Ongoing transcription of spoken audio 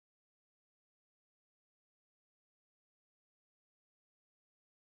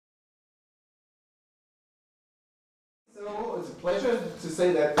So it's a pleasure to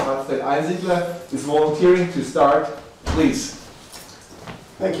say that Manfred Einsiedler is volunteering to start. Please.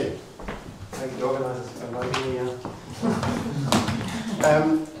 Thank you. Thank the organizers for inviting me here.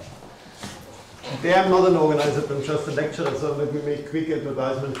 I'm not an organizer, I'm just a lecturer, so let me make quick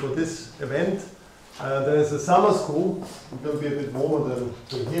advertisement for this event. There is a summer school. It will be a bit warmer than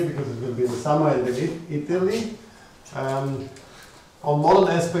here because it will be in the summer in Italy. On modern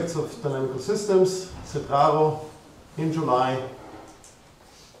aspects of dynamical systems, Cetraro, in July.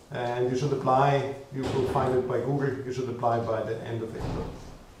 And you should apply, you will find it by Google, you should apply by the end of April,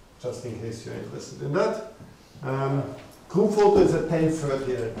 just in case you're interested in that. Group photo is at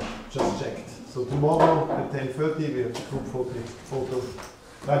 10:30, I just checked. So tomorrow at 10:30 we have the group photo.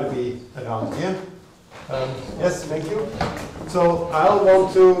 Try to be around here. Yes, thank you. So I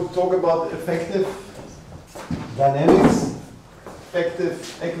want to talk about effective dynamics, effective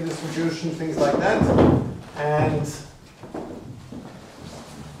equidistribution, things like that. And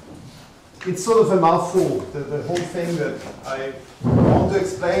it's sort of a mouthful. The whole thing that I want to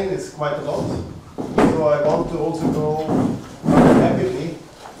explain is quite a lot. So I want to also go rapidly,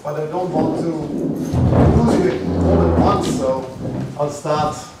 but I don't want to lose you all at once. So I'll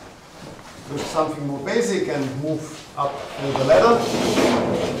start with something more basic and move up through the ladder.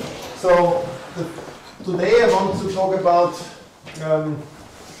 So today I want to talk about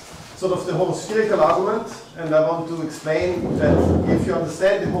sort of the homospherical argument, and I want to explain that if you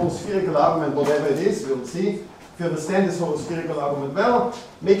understand the homospherical argument, whatever it is, we'll see, if you understand this homospherical argument well,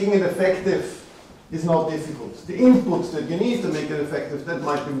 making it effective is not difficult. The input that you need to make it effective, that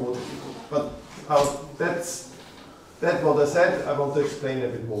might be more difficult. But that's what I said, I want to explain a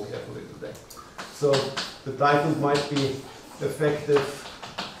bit more carefully today. So the title might be effective,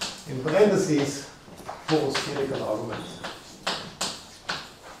 in parentheses, homospherical argument.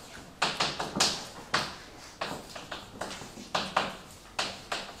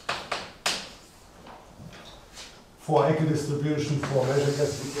 For equidistribution, for measure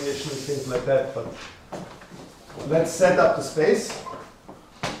classification, things like that. But let's set up the space.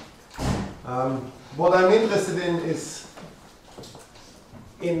 What I'm interested in is,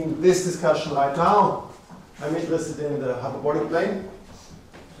 in this discussion right now, I'm interested in the hyperbolic plane.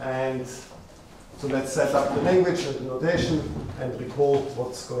 And so let's set up the language and the notation and recall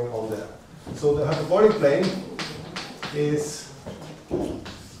what's going on there. So the hyperbolic plane is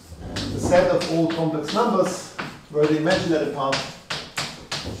the set of all complex numbers where the imaginary part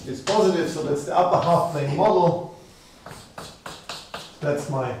is positive, so that's the upper half plane model. That's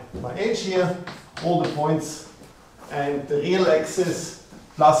my H here, all the points, and the real axis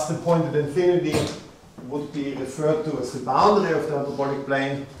plus the point at infinity would be referred to as the boundary of the hyperbolic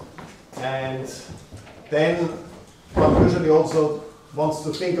plane. And then one usually also wants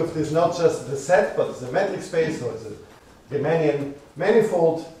to think of this not just as a set, but as a metric space or as a Riemannian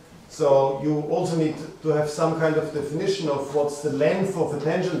manifold. So you also need to have some kind of definition of what's the length of a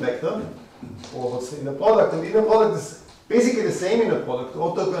tangent vector, or what's the inner product. And the inner product is basically the same inner product.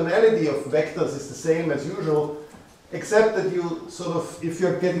 Orthogonality of vectors is the same as usual, except that you sort of, if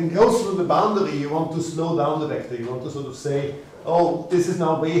you're getting close to the boundary, you want to slow down the vector. You want to sort of say, oh, this is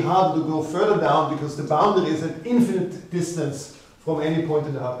now way harder to go further down because the boundary is at infinite distance from any point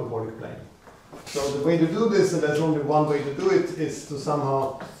in the hyperbolic plane. So the way to do this, and there's only one way to do it, is to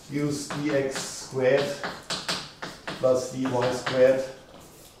somehow use dx squared plus dy squared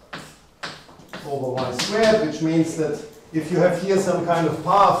over y squared, which means that if you have here some kind of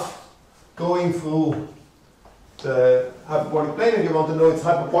path going through the hyperbolic plane and you want to know its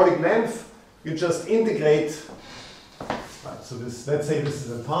hyperbolic length, you just integrate. Right, so this, let's say this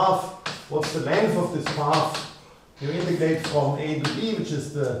is a path. What's the length of this path? You integrate from a to b, which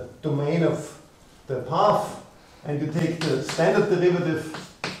is the domain of the path, and you take the standard derivative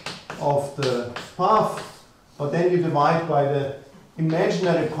of the path, but then you divide by the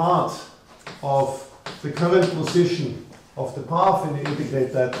imaginary part of the current position of the path, and you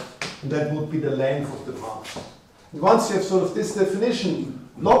integrate that, and that would be the length of the path. And once you have sort of this definition,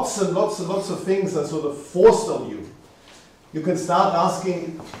 lots and lots and lots of things are sort of forced on you. You can start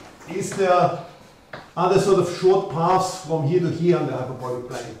asking, are there sort of short paths from here to here on the hyperbolic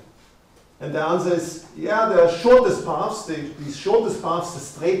plane? And the answer is, yeah, there are shortest paths. These shortest paths, the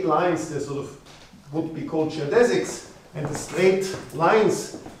straight lines, they sort of would be called geodesics. And the straight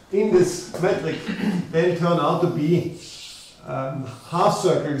lines in this metric then turn out to be half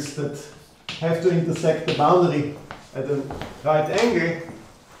circles that have to intersect the boundary at a right angle.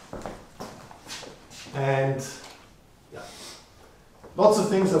 And yeah, lots of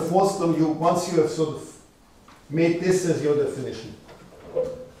things are forced on you once you have sort of made this as your definition.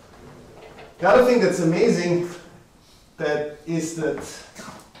 The other thing that's amazing that is that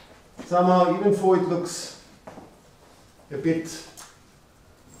somehow, even though it looks a bit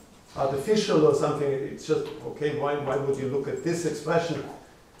artificial or something, it's just, okay, why would you look at this expression?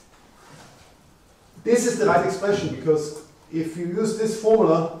 This is the right expression, because if you use this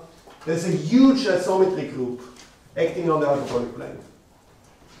formula, there's a huge isometry group acting on the hyperbolic plane.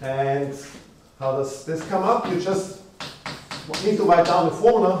 And how does this come up? You just need to write down the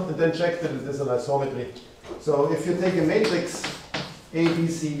formula and then check that it is an isometry. So if you take a matrix A, B,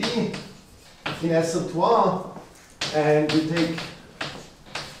 C, D in SL2R and you take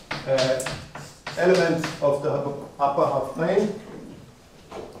element of the upper half plane,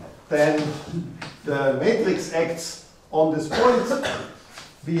 then the matrix acts on this point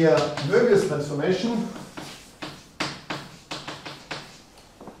via Möbius transformation.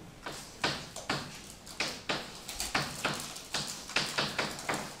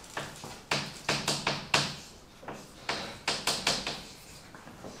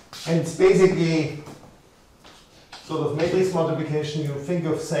 And it's basically sort of matrix multiplication. You think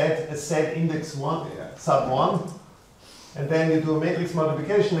of Z as Z index 1, sub 1, and then you do a matrix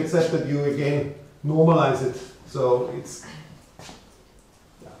multiplication, except that you again normalize it. So it's,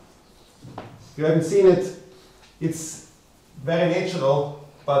 if you haven't seen it, it's very natural,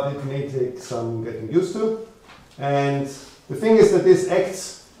 but it may take some getting used to. And the thing is that this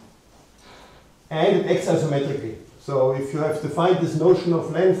acts, and it acts isometrically. So if you have defined this notion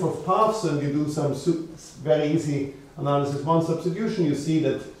of length of paths and you do some very easy analysis 1 substitution, you see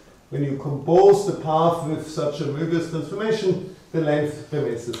that when you compose the path with such a Möbius transformation, the length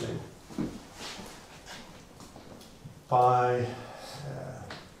remains the same.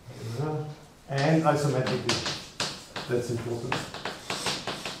 And isometrically, that's important.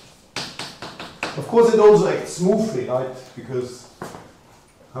 Of course, it also acts smoothly, right? Because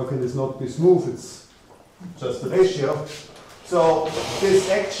how can this not be smooth? It's just a ratio. So this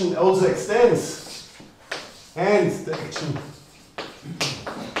action also extends, and the action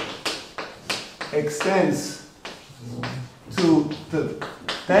extends to the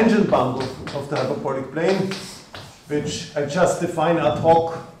tangent bundle of the hyperbolic plane, which I just define ad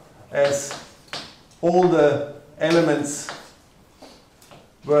hoc as all the elements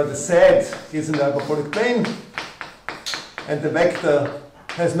where the Z is in the hyperbolic plane, and the vector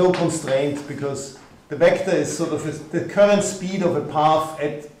has no constraint, because the vector is sort of the current speed of a path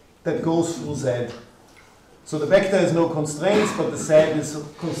that goes through Z. So the vector has no constraints, but the Z is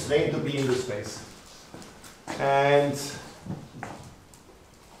constrained to be in the space. And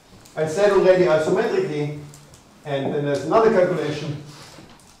I said already isometrically, and then there's another calculation.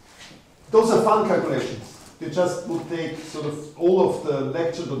 Those are fun calculations. You just would take sort of all of the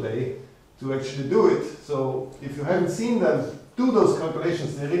lecture today to actually do it. So if you haven't seen them, do those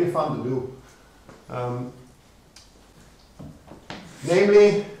calculations. They're really fun to do.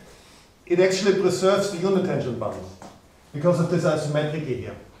 Namely, it actually preserves the unitangent bundle because of this isometrically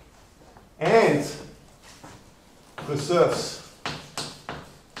here, and preserves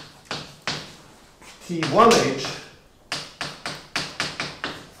T1H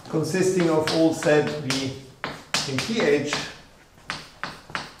consisting of all ZV in TH,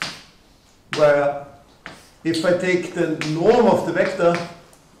 where if I take the norm of the vector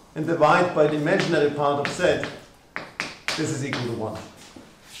and divide by the imaginary part of Z, this is equal to 1.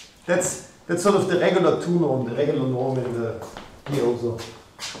 That's sort of the regular 2 norm, the regular norm in the, here also,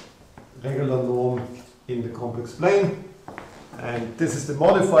 regular norm in the complex plane. And this is the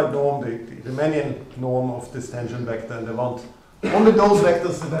modified norm, the Riemannian norm of this tangent vector, and I want only those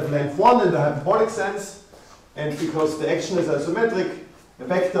vectors that have length 1 in the hyperbolic sense, and because the action is isometric, a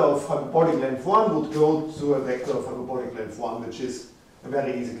vector of hyperbolic length 1 would go to a vector of hyperbolic length 1, which is a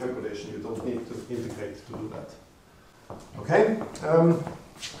very easy calculation. You don't need to integrate to do that. Okay?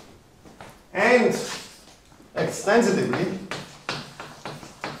 And extensively,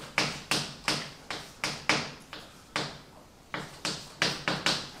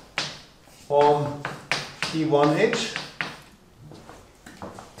 on T1H,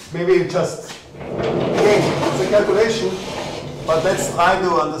 maybe just, again, it's a calculation, but let's try to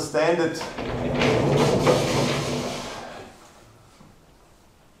understand it,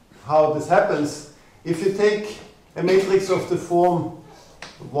 how this happens. If you take a matrix of the form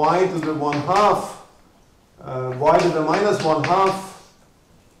y to the 1/2, y to the -1/2,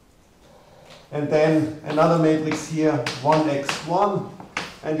 and then another matrix here, 1x1,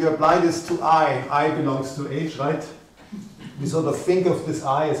 and you apply this to I belongs to H, right? We sort of think of this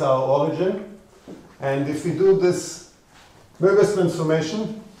I as our origin, and if we do this Möbius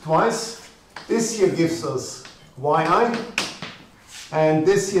transformation twice, this here gives us yi, and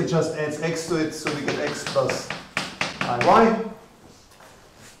this here just adds x to it, so we get x plus IY,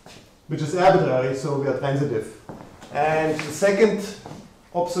 which is arbitrary, so we are transitive. And the second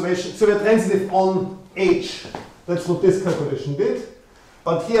observation, so we are transitive on H. That's what this calculation did.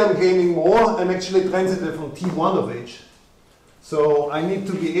 But here I'm gaining more. I'm actually transitive on T1 of H. So I need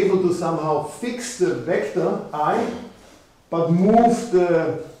to be able to somehow fix the vector I, but move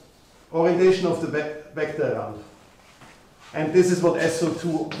the orientation of the vector around. And this is what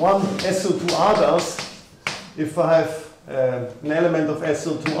SO2R does. If I have an element of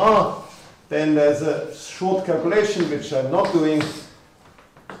SO2R, then there's a short calculation, which I'm not doing.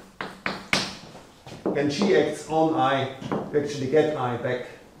 When G acts on I, we actually get I back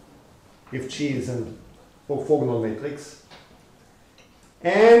if G is an orthogonal matrix.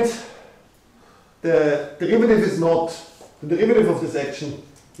 And the derivative of this action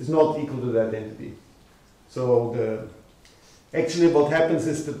is not equal to the identity. So actually what happens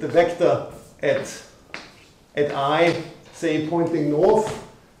is that the vector at I, say pointing north,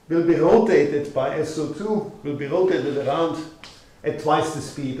 will be rotated by SO2, will be rotated around at twice the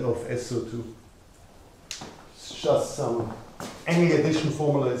speed of SO2. It's just any addition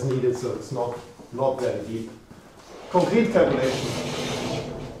formula is needed, so it's not very deep. Concrete calculation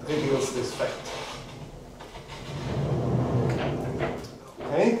reveals this fact.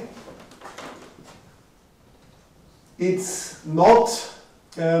 Okay. It's not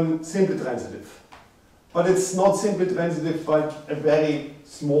simply transitive. But it's not simply transitive by a very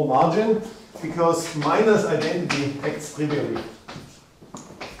small margin, because minus identity acts trivially.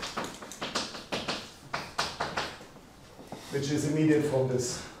 Which is immediate from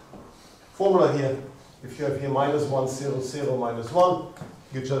this formula here. If you have here minus 1, 0, 0, minus 1,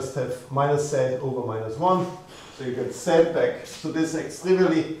 you just have minus z over minus 1. So you get z back. So this acts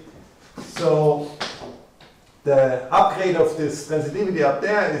trivially. So the upgrade of this transitivity up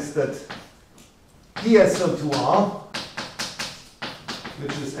there is that PSO2R,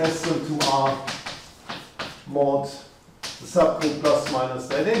 which is SO2R mod the subgroup plus minus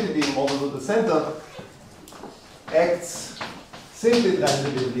the identity modulo the center, acts simply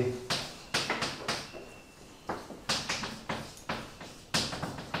transitively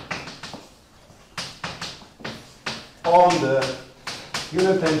on the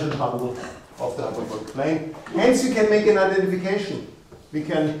unit tangent bundle of the hyperbolic plane. Hence you can make an identification. We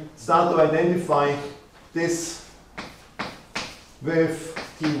can start to identify this with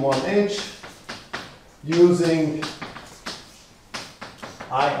T1H using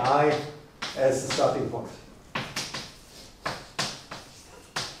II as the starting point.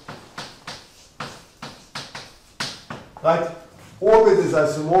 Right? Orbit is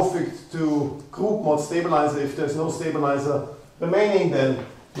isomorphic to group mod stabilizer. If there's no stabilizer remaining, then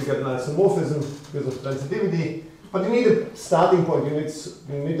you get an isomorphism because of transitivity. But you need a starting point. You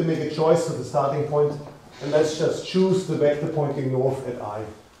need to make a choice of the starting point. And let's just choose the vector pointing north at I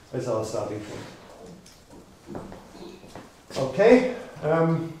as our starting point. Okay.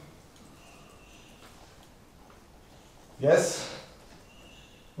 Yes.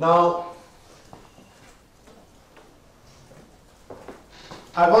 Now,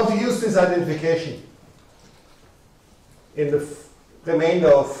 I want to use this identification in the remainder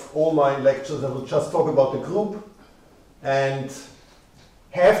of all my lectures. I will just talk about the group and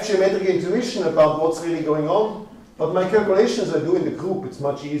have geometric intuition about what's really going on. But my calculations I do in the group. It's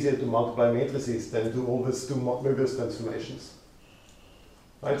much easier to multiply matrices than to always do Möbius transformations.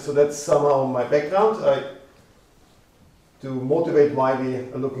 Right? So that's somehow my background. To motivate why we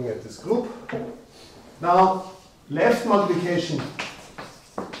are looking at this group. Now, left multiplication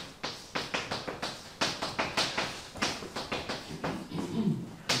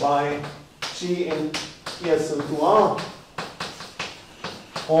by G in ESL2R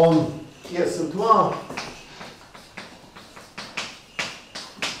on ESL2R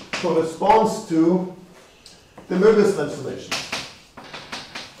corresponds to the Möbius transformation.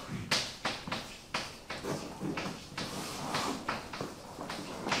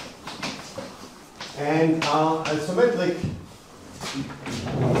 And are isometric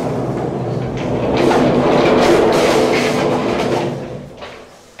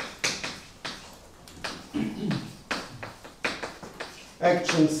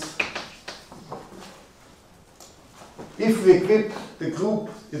actions if we equip the group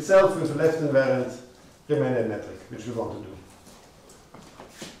itself with a left invariant Riemannian metric, which we want to do.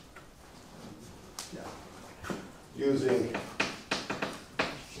 Yeah. Using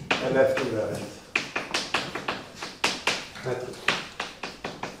a left invariant metric.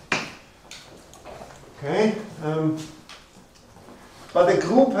 Okay. But the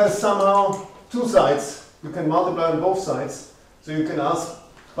group has somehow two sides. You can multiply on both sides. So you can ask,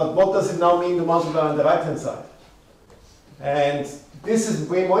 but what does it now mean to multiply on the right-hand side? And this is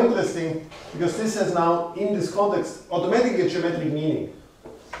way more interesting because this has now, in this context, automatically a geometric meaning.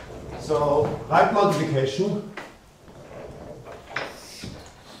 So, right multiplication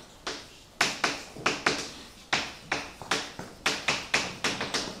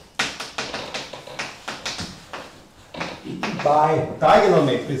by diagonal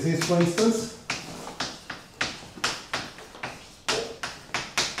matrices, for instance,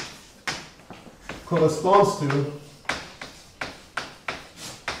 corresponds to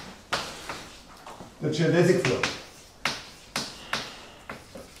the geodesic flow.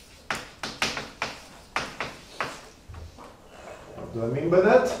 What do I mean by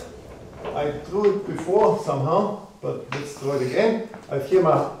that? I drew it before somehow, but let's draw it again. I have here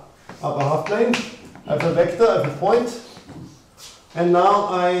my upper half plane. I have a vector, I have a point. And now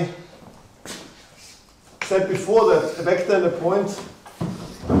I said before that a vector and a point,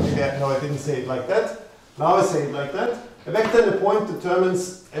 no, I didn't say it like that. Now I say it like that. A vector and a point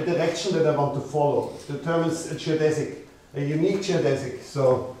determines a direction that I want to follow, determines a geodesic, a unique geodesic.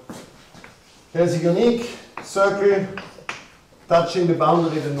 So there's a unique circle touching the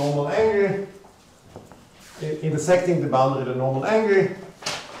boundary at a normal angle, intersecting the boundary at a normal angle,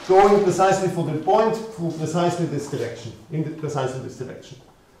 going precisely for the point through precisely this direction, in precisely this direction.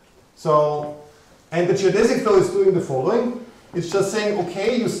 So, and the geodesic flow is doing the following. It's just saying,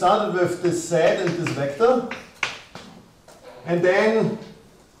 okay, you started with this z and this vector, and then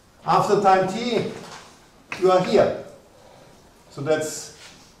after time t, you are here. So that's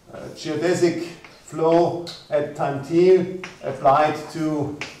geodesic flow at time t applied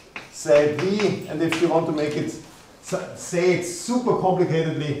to zv, and if you want to make it, say it super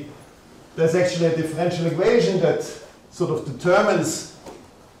complicatedly, there's actually a differential equation that sort of determines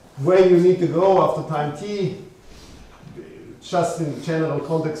where you need to go after time t. Just in the general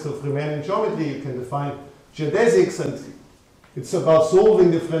context of Riemannian geometry, you can define geodesics, and it's about solving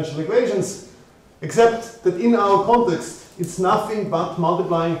differential equations, except that in our context, it's nothing but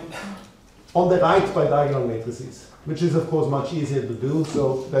multiplying on the right by diagonal matrices, which is of course much easier to do.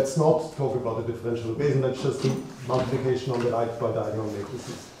 So let's not talk about the differential equation, that's just the multiplication on the right by diagonal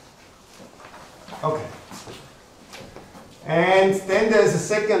matrices. Okay. And then there's a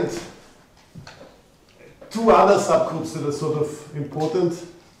second, two other subgroups that are sort of important.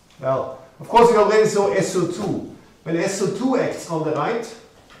 Well, of course we already saw SO2. When SO2 acts on the right,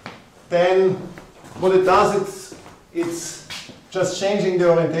 then what it does, it's just changing the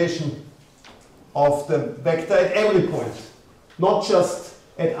orientation of the vector at every point, not just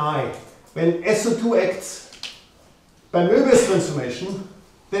at I. When SO2 acts by Möbius transformation,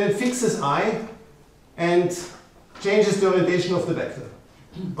 then it fixes I and changes the orientation of the vector.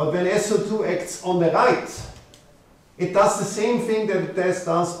 But when SO2 acts on the right, it does the same thing that it does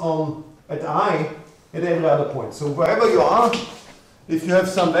at I at every other point. So wherever you are, if you have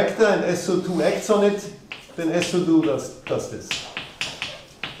some vector and SO2 acts on it, then SO2 does this.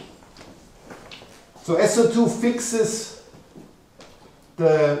 So SO2 fixes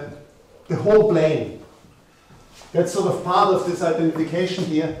the whole plane. That's sort of part of this identification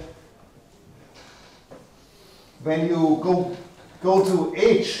here. When you go to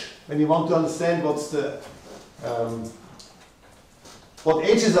H, when you want to understand what's the what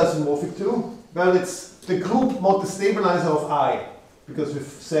H is isomorphic to, well, it's the group mod the stabilizer of I, because we've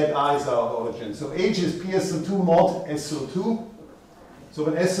said I is our origin. So H is PSO2 mod SO2. So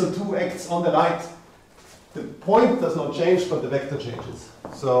when SO2 acts on the right, the point does not change, but the vector changes.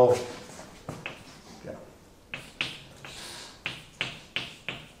 So, yeah.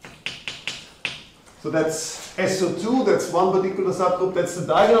 So that's SO2, that's one particular subgroup, that's the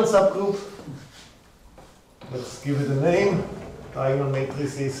diagonal subgroup. Let's give it a name. Diagonal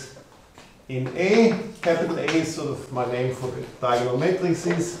matrices in A. Capital A is sort of my name for the diagonal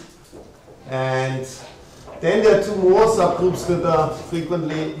matrices. And then there are two more subgroups that are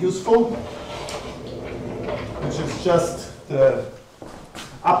frequently useful, which is just the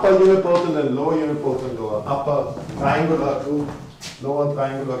upper unipotent and lower unipotent, or upper triangular group, lower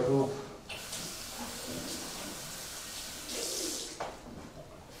triangular group.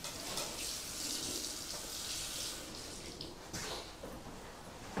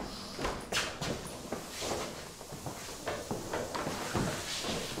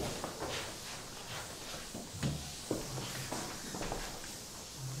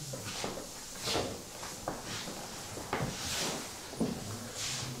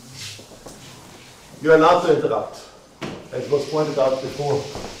 You are allowed to interrupt, as was pointed out before.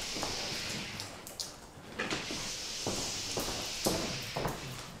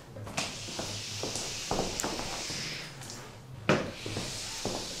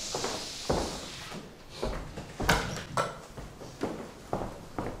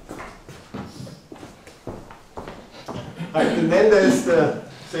 And then there's the,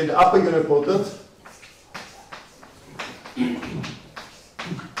 say, the upper unipotent.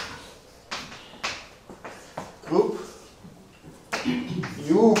 Group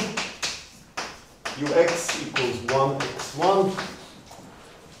U, Ux equals 1x1,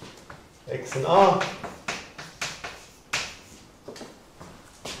 x and r.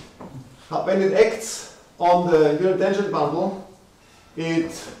 When it acts on the unit tangent bundle,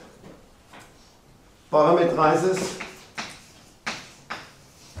 it parameterizes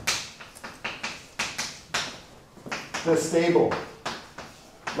the stable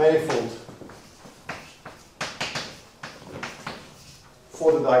manifold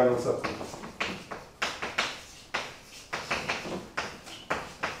for the diagonal subgroup.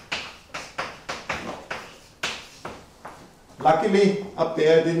 Luckily, up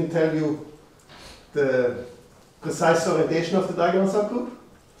there I didn't tell you the precise orientation of the diagonal subgroup,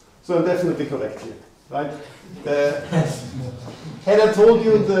 so I'm definitely correct here, right? Had I told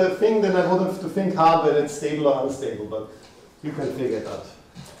you the thing, then I would have to think hard whether it's stable or unstable, but you can figure it out.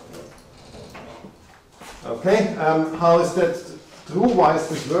 Okay, how is that true? Why is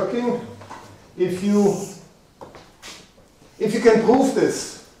this working? If you can prove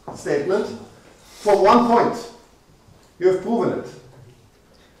this statement for one point, you have proven it.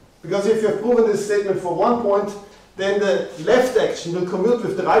 Because if you have proven this statement for one point, then the left action will commute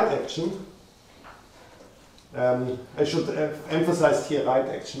with the right action. I should emphasize here right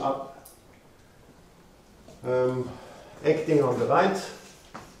action up. Acting on the right.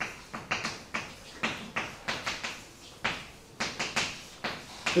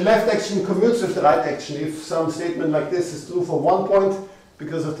 The left action commutes with the right action if some statement like this is true for one point.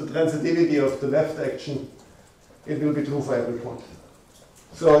 Because of the transitivity of the left action, it will be true for every point.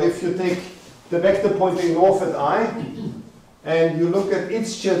 So if you take the vector pointing north at I, and you look at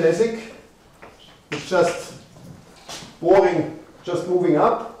its geodesic, it's just boring, just moving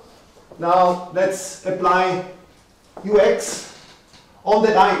up. Now let's apply Ux on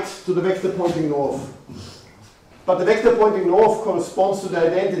the right to the vector pointing north. But the vector pointing north corresponds to the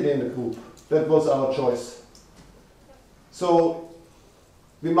identity in the group. That was our choice. So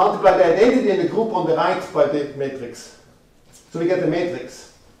we multiply the identity in the group on the right by the matrix. So we get the matrix.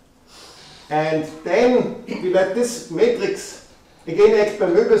 And then we let this matrix again act by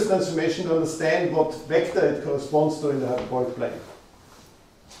Möbius transformation to understand what vector it corresponds to in the hyperbolic plane.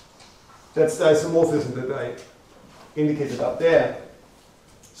 That's the isomorphism that I indicated up there.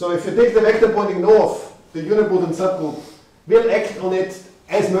 So if you take the vector pointing north, the unipotent subgroup will act on it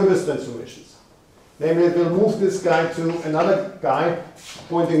as Möbius transformations. Namely, it will move this guy to another guy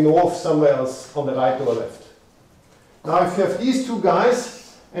pointing north somewhere else on the right or left. Now, if you have these two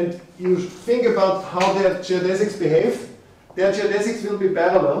guys and you think about how their geodesics behave, their geodesics will be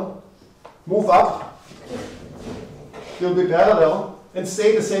parallel, move up, will be parallel, and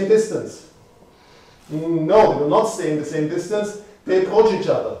stay the same distance. No, they will not stay in the same distance. They approach each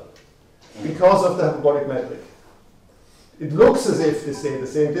other because of the hyperbolic metric. It looks as if they stay the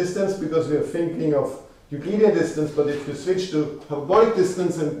same distance because we are thinking of Euclidean distance, but if you switch to hyperbolic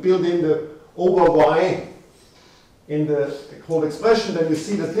distance and build in the over y in the whole expression, then you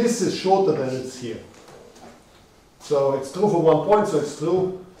see that this is shorter than it's here. So it's true for one point, so it's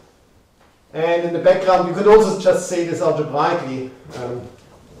true. And in the background, you could also just say this algebraically.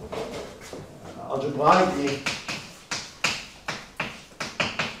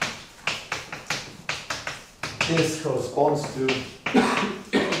 This corresponds to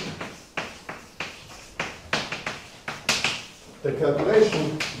the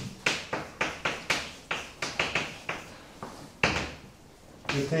calculation.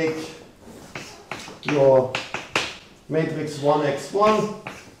 You take your matrix 1x1,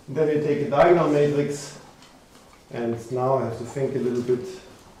 then you take a diagonal matrix, and now I have to think a little bit.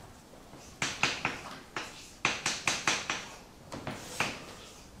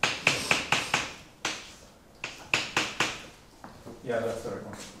 Yeah, that's the right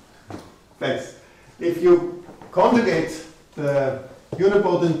one. Thanks. If you conjugate the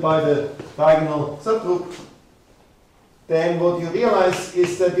unipotent by the diagonal subgroup, then what you realize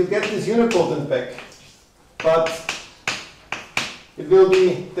is that you get this unipotent back, but it will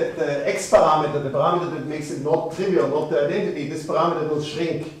be the x parameter, the parameter that makes it not trivial, not the identity. This parameter will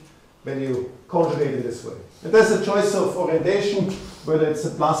shrink when you conjugate it this way. And there's a choice of orientation, whether it's a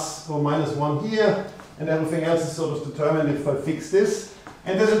plus or minus 1 here, and everything else is sort of determined if I fix this.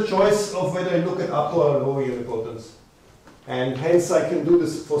 And there's a choice of whether I look at upper or lower unipotents. And hence I can do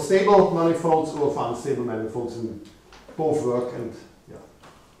this for stable manifolds or for unstable manifolds, and both work. And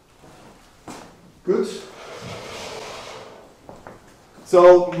yeah, good.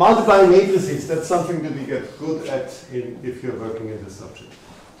 So multiplying matrices, that's something that you get good at if you're working in this subject.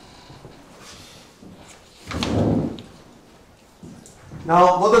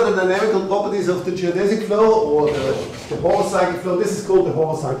 Now, what are the dynamical properties of the geodesic flow or the homocyclic flow? This is called the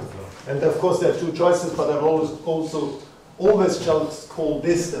homocyclic flow. And of course there are two choices, but I've also always just called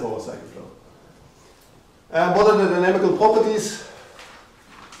this the homocyclic flow. What are the dynamical properties?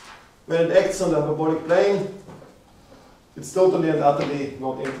 When it acts on the hyperbolic plane, it's totally and utterly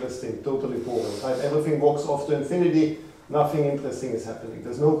not interesting, totally boring. Right? Everything walks off to infinity, nothing interesting is happening.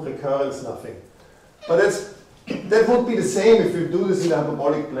 There's no recurrence, nothing. But that would be the same if you do this in the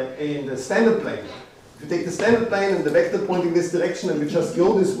hyperbolic plane, in the standard plane. If you take the standard plane and the vector pointing this direction and we just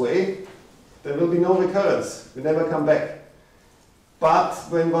go this way, there will be no recurrence. We never come back. But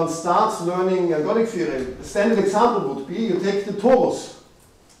when one starts learning ergodic theory, the standard example would be you take the torus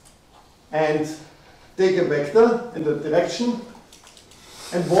and take a vector in the direction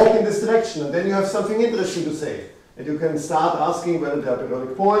and walk in this direction, and then you have something interesting to say. And you can start asking whether there are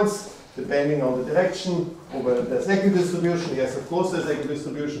periodic points, depending on the direction, or whether there's equidistribution. Yes, of course there's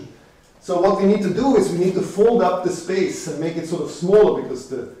equidistribution. So what we need to do is we need to fold up the space and make it sort of smaller, because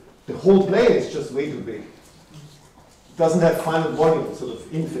the whole plane is just way too big. It doesn't have finite volume, sort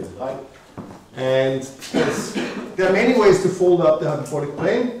of infinite, right? And there are many ways to fold up the hyperbolic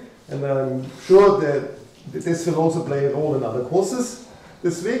plane. And I'm sure that this will also play a role in other courses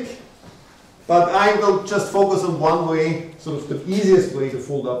this week. But I will just focus on one way, sort of the easiest way to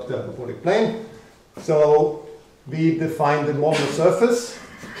fold up the hyperbolic plane. So we define the modular surface.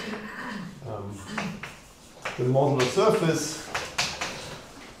 The modular surface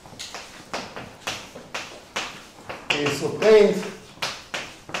is obtained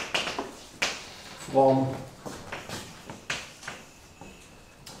from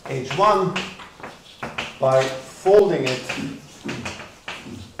H1 by folding it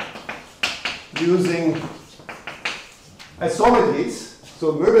using isometries,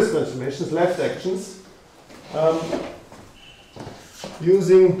 so Möbius transformations, left actions,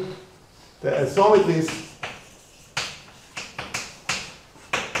 using the isometries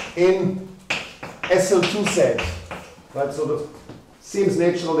in SL2Z. Right, sort of seems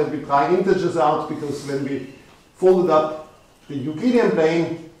natural that we try integers out, because when we folded up the Euclidean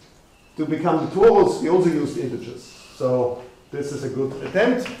plane to become the torus, we also used integers. So this is a good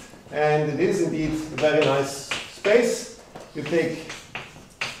attempt, and it is indeed a very nice space. You take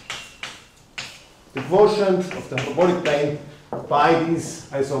the quotient of the hyperbolic plane by these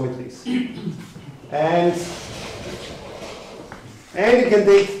isometries. And you can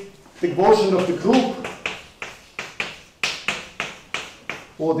take the quotient of the group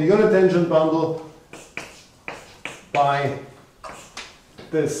or the unit tangent bundle by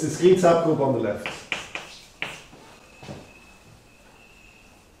this discrete subgroup on the left.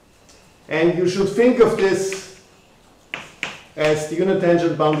 And you should think of this as the unit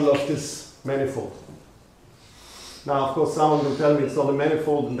tangent bundle of this manifold. Now, of course, someone will tell me it's not a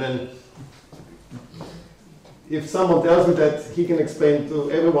manifold, and then if someone tells me that, he can explain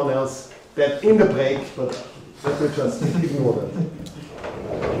to everyone else that in the break, but let me just ignore that.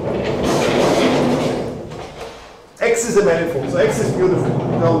 X is a manifold, so X is beautiful.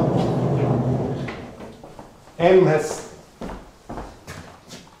 Now, M has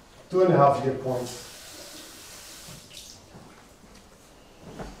 2.5 year points.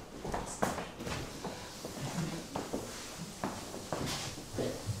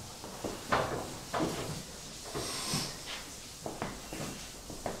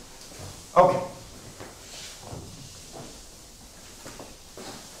 Okay.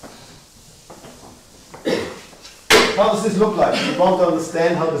 How does this look like? We want to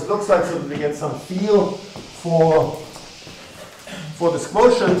understand how this looks like so that we get some feel for this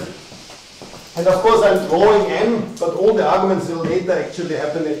quotient. And of course I'm drawing M, but all the arguments will later actually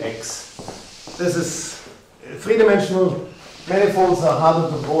happen in X. This is three-dimensional manifolds are harder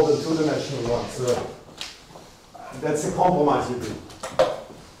to draw than two-dimensional ones. So that's a compromise we do.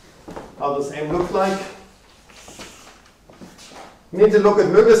 How does M look like? We need to look at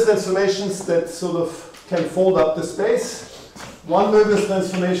Möbius transformations that sort of can fold up the space. One Möbius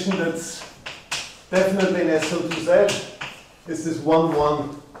transformation that's definitely in SL2Z is this 1,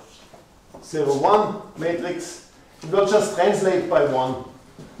 1, 0, 1 matrix. It will just translate by 1.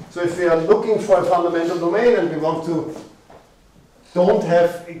 So if we are looking for a fundamental domain and we want to don't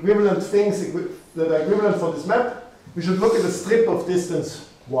have equivalent things that are equivalent for this map, we should look at a strip of distance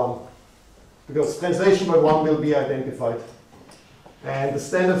 1. Because translation by 1 will be identified. And the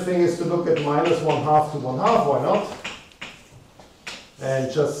standard thing is to look at minus 1/2 to 1/2, why not?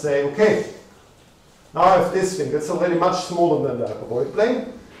 And just say, okay, Now I have this thing. That's already much smaller than the hyperbolic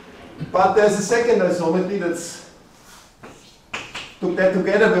plane. But there's a second isometry that's that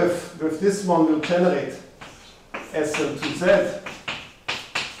together with this one will generate SL2Z.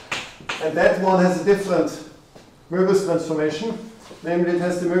 And that one has a different Möbius transformation. Namely, it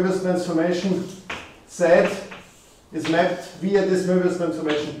has the Möbius transformation Z is mapped via this Möbius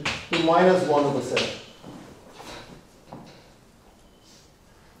transformation to -1/Z.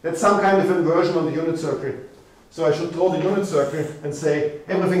 That's some kind of inversion on the unit circle. So I should draw the unit circle and say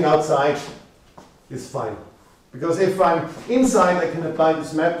everything outside is fine. Because if I'm inside, I can apply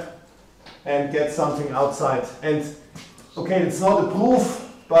this map and get something outside. And okay, it's not a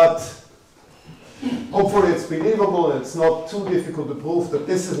proof, but hopefully it's believable and it's not too difficult to prove that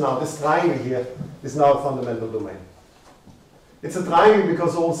this triangle here is now a fundamental domain. It's a triangle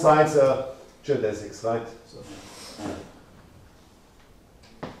because all sides are geodesics, right?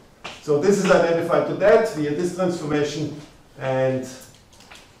 So this is identified to that via this transformation, and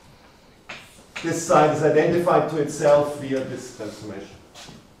this side is identified to itself via this transformation.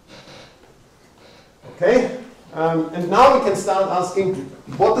 Okay, and now we can start asking,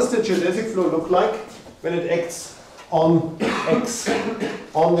 what does the geodesic flow look like when it acts on X,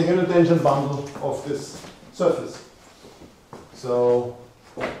 on the unit tangent bundle of this surface? So,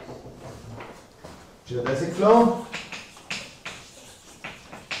 geodesic flow.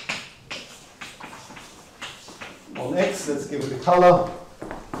 On X, let's give it a color.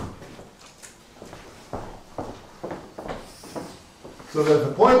 So we have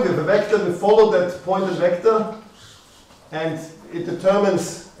a point, we have a vector, we follow that pointed vector, and it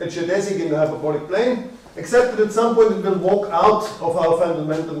determines a geodesic in the hyperbolic plane, except that at some point it will walk out of our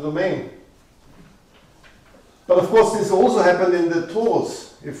fundamental domain. But of course this also happened in the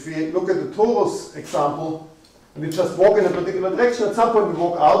torus. If we look at the torus example, and we just walk in a particular direction, at some point we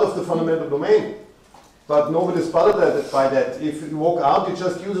walk out of the fundamental domain. But nobody is bothered by that. If you walk out, you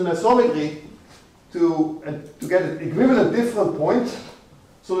just use an isometry to get an equivalent different point,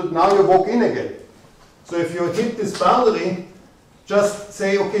 so that now you walk in again. So if you hit this boundary, just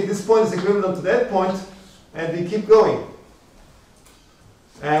say, okay, this point is equivalent to that point, and we keep going.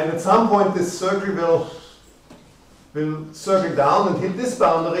 And at some point, this circle will circle down and hit this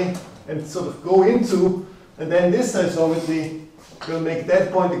boundary and sort of go into, and then this isometry will make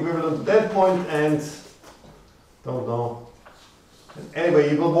that point equivalent to that point, and don't know. Anyway,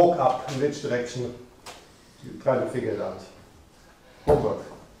 you will walk up in which direction. You try to figure it out. Homework.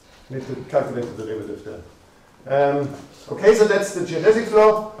 You need to calculate the derivative there. Okay, so that's the geodesic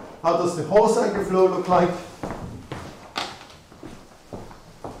flow. How does the whole cycle flow look like?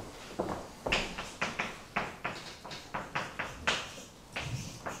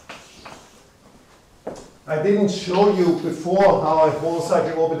 I didn't show you before how a whole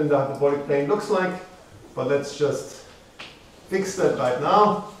cycle orbit in the hyperbolic plane looks like, but let's just fix that right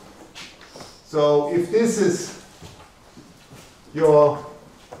now. So if this is your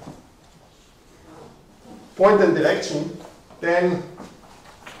point and direction, then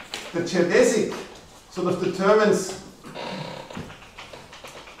the geodesic sort of determines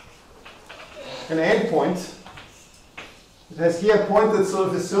an endpoint. It has here a point that's sort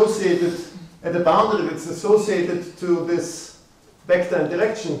of associated at the boundary, it's associated to this vector and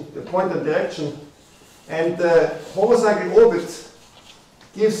direction, the point and direction. And the homocycle orbit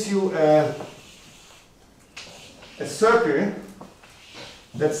gives you a circle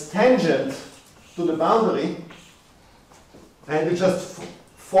that's tangent to the boundary, and you just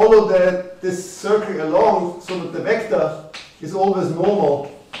follow this circle along so that the vector is always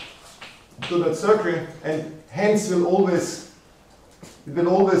normal to that circle, and hence it will always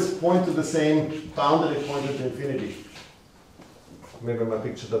point to the same boundary point at infinity. Maybe my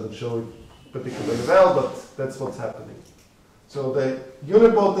picture doesn't show it particularly well, but that's what's happening. So the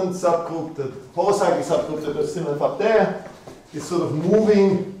unipotent subgroup, the homocycle subgroup that I still have up there, is sort of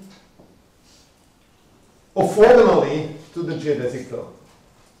moving orthogonally to the geodesic flow.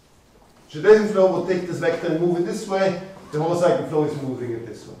 Geodesic flow will take this vector and move it this way. The homocycle flow is moving it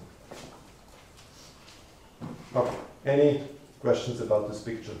this way. Okay. Any questions about this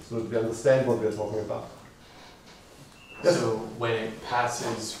picture so that we understand what we're talking about? Yes? So when it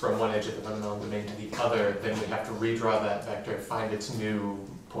passes from one edge of the fundamental domain to the other, then we have to redraw that vector, find its new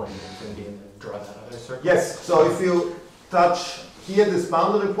point of infinity, and then draw that other circle? Yes. So if you touch here this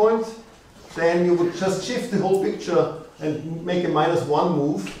boundary point, then you would just shift the whole picture and make a -1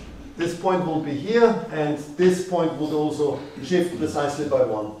 move. This point will be here, and this point would also shift precisely by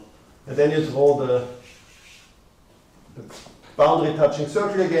 1. And then you draw the boundary touching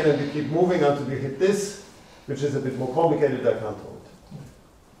circle again, and you keep moving until you hit this, which is a bit more complicated. I can't draw it.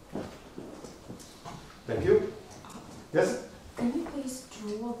 Thank you. Yes? Can you please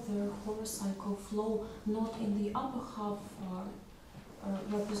draw the horocycle flow not in the upper half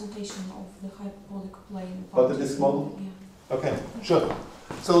representation of the hyperbolic plane? But in this model? Yeah. Okay, sure.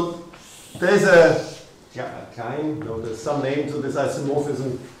 So there's a klein, no, there's some name to this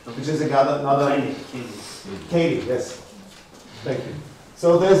isomorphism, which is another Katie, yes. Thank you.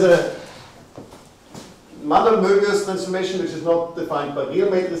 So there's another Möbius transformation which is not defined by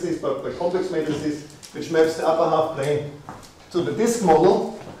real matrices but by complex matrices, which maps the upper half plane to the disk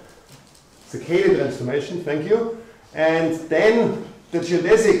model. It's a Katie transformation, thank you. And then the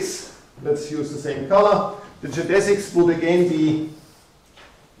geodesics, let's use the same color. The geodesics would again be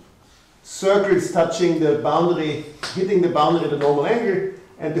circles touching the boundary, hitting the boundary at a normal angle,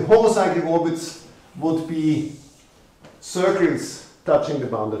 and the horocyclic orbits would be circles touching the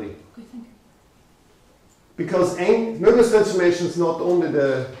boundary. Okay, thank you. Because Möbius transformations, not only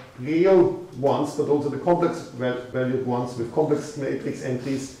the real ones, but also the complex valued ones with complex matrix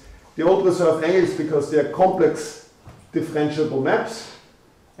entries, they all preserve angles because they are complex differentiable maps,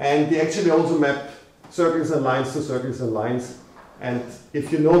 and they actually also map circles and lines to circles and lines. And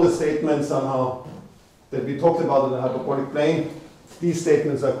if you know the statement somehow that we talked about in the hyperbolic plane, these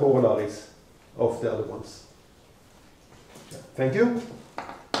statements are corollaries of the other ones. Thank you.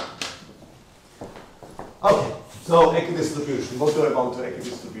 Okay, so equidistribution. What do I want to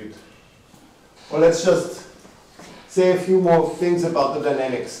equidistribute? Well, let's just say a few more things about the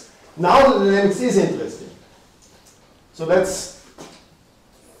dynamics. Now the dynamics is interesting. So let's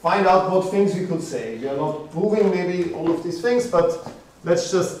find out what things we could say. We are not proving maybe all of these things, but let's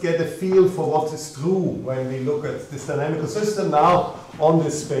just get a feel for what is true when we look at this dynamical system now on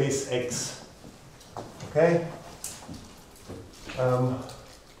this space X. Okay?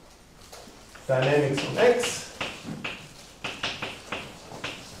 Dynamics of X.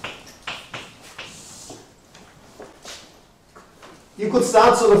 You could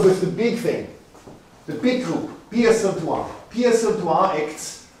start sort of with the big thing, the big group, PSL2R. PSL2R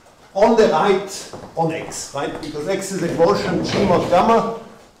acts on the right on X, right? Because X is a quotient G mod gamma.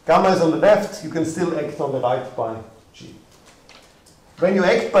 Gamma is on the left, you can still act on the right by G. When you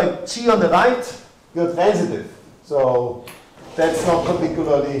act by G on the right, you're transitive. So that's not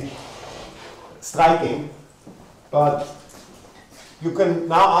particularly striking. But you can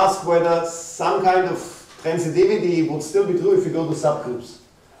now ask whether some kind of transitivity would still be true if you go to subgroups.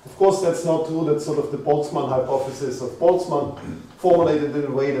 Of course, that's not true. That's sort of the Boltzmann hypothesis of Boltzmann, formulated in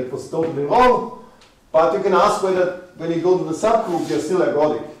a way that was totally wrong. But you can ask whether, when you go to the subgroup, you're still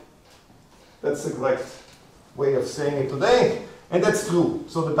ergodic. That's the correct way of saying it today. And that's true.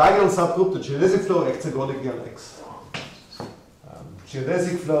 So the diagonal subgroup, the geodesic flow, acts ergodically on X.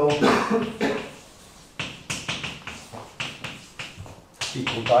 Geodesic flow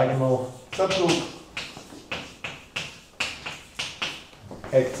equal diagonal subgroup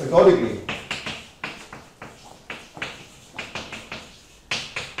acts ergodically.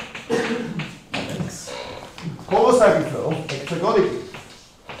 X. Horocyclic flow acts ergodically.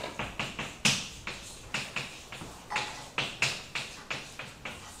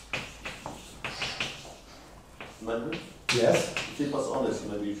 Manfred, Yes. keep us honest,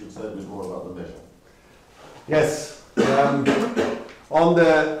 maybe you should say a bit more about the measure. Yes. On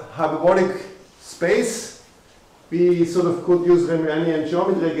the hyperbolic space, we sort of could use Riemannian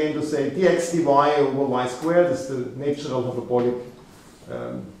geometry again to say dx dy over y squared is the nature of hyperbolic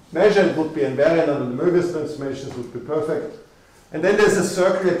measure. It would be invariant under the Möbius transformations, would be perfect. And then there's a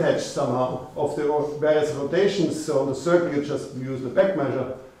circle attached somehow of the various rotations. So on the circle you just use the back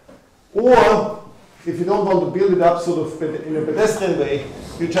measure. Or if you don't want to build it up sort of in a pedestrian way,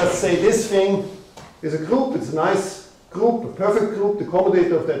 you just say this thing is a group, it's a nice group, a perfect group. The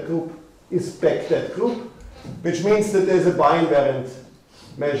commutator of that group is back that group, which means that there's a bi-invariant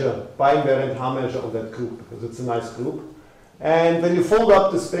measure, bi-invariant H measure on that group, because it's a nice group. And when you fold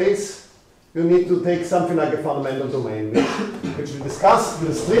up the space, you need to take something like a fundamental domain, which we discussed. You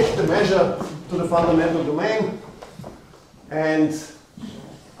restrict the measure to the fundamental domain and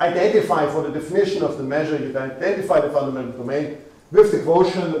identify for the definition of the measure, you identify the fundamental domain with the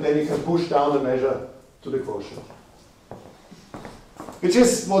quotient, and then you can push down the measure to the quotient. Which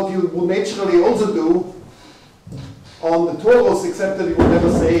is what you would naturally also do on the torus, except that you would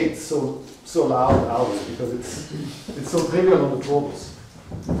never say it so loud out, because it's so trivial on the torus.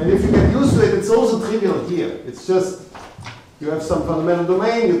 And if you get used to it, it's also trivial here. It's just, you have some fundamental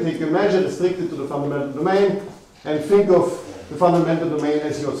domain, you take a measure, restrict it to the fundamental domain, and think of the fundamental domain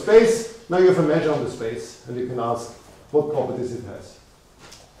as your space. Now you have a measure on the space, and you can ask what properties it has.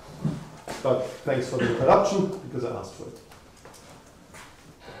 But thanks for the interruption, because I asked for it.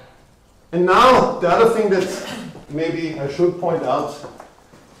 And now, the other thing that maybe I should point out,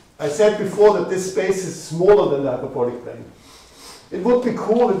 I said before that this space is smaller than the hyperbolic plane. It would be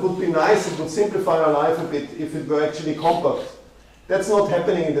cool, it would be nice, it would simplify our life a bit if it were actually compact. That's not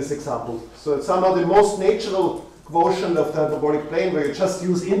happening in this example. So it's somehow the most natural quotient of the hyperbolic plane, where you just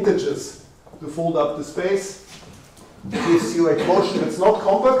use integers to fold up the space. It gives you a quotient that's not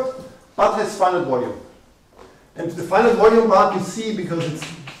compact, but has finite volume. And the finite volume part you see because it's,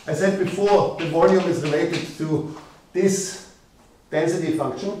 I said before, the volume is related to this density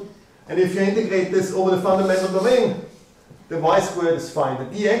function. And if you integrate this over the fundamental domain, the y squared is fine. The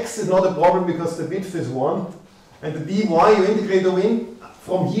dx is not a problem because the width is 1. And the dy you integrate over in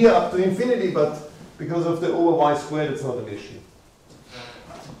from here up to infinity, but because of the over y squared, it's not an issue.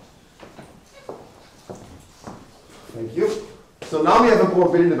 Thank you. So now we have a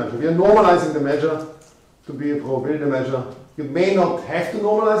probability measure. We are normalizing the measure to be a probability measure. You may not have to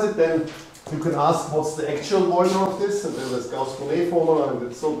normalize it, then you can ask what's the actual volume of this, and there's Gauss-Bonnet formula, and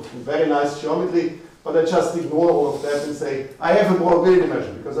it's so very nice geometry, but I just ignore all of that and say, I have a probability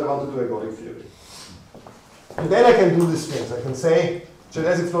measure because I want to do ergodic theory. And then I can do these things. I can say,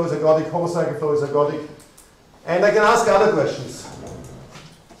 geodesic flow is ergodic, homocycle flow is ergodic, and I can ask other questions.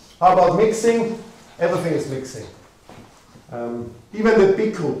 How about mixing? Everything is mixing. Even the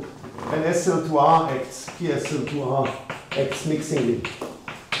big group, when SL2R acts, PSL2R acts mixingly.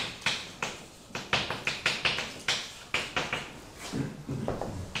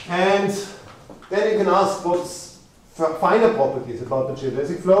 And then you can ask what's finer properties about the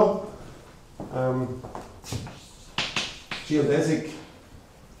geodesic flow. Geodesic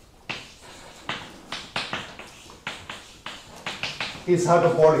is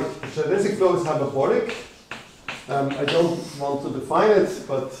hyperbolic. The geodesic flow is hyperbolic. I don't want to define it,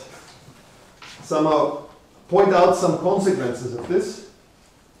 but somehow point out some consequences of this.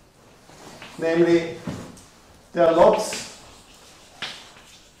 Namely, there are lots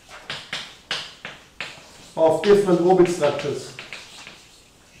of different orbit structures.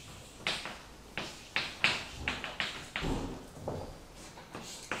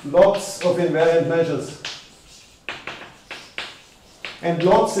 Lots of invariant measures. And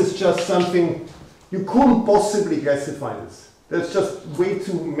lots is just something you couldn't possibly classify this. There's just way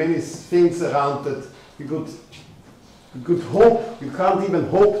too many things around that you could hope, you can't even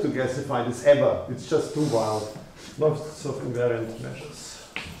hope to classify this ever. It's just too wild. Lots of invariant measures.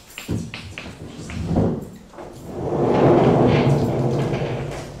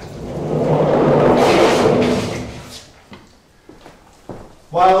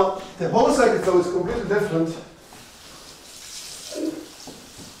 While the homocycle flow is completely different,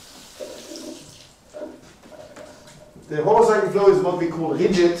 the homocycle flow is what we call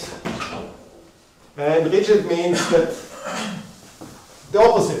rigid, and rigid means that the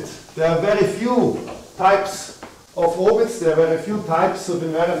opposite. There are very few types of orbits, there are very few types of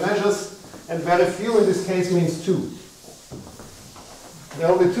invariant measures, and very few in this case means 2. There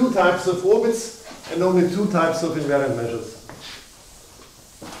are only 2 types of orbits and only 2 types of invariant measures.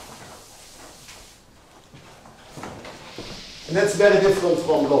 And that's very different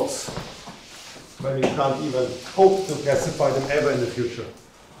from lots, when you can't even hope to classify them ever in the future.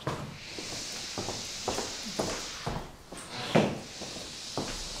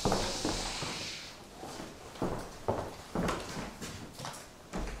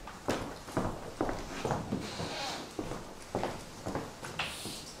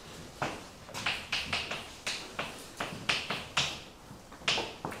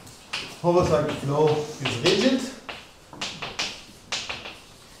 Homocycle flow is rigid.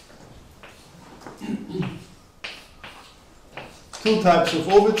 Two types of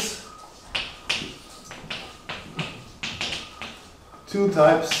orbits. 2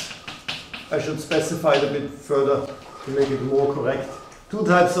 types, I should specify it a bit further to make it more correct. 2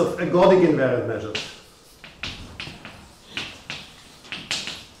 types of ergodic invariant measures.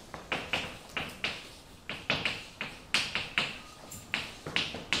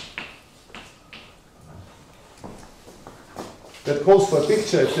 That calls for a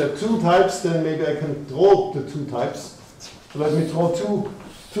picture. If there are 2 types, then maybe I can draw the 2 types. So let me draw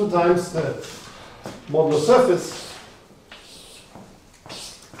two times the modular surface.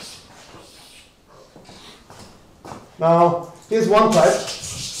 Now, here's one type,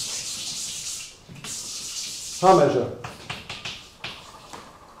 H measure.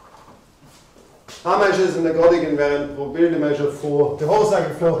 H measure is an ergodic invariant probability measure for the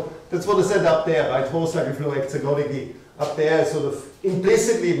homocycle flow. That's what I said up there, right? Homocycle flow acts ergodically. Up there, I sort of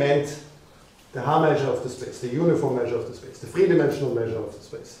implicitly meant the H measure of the space, the uniform measure of the space, the 3-dimensional measure of the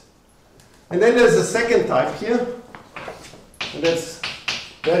space. And then there's a second type here, and that's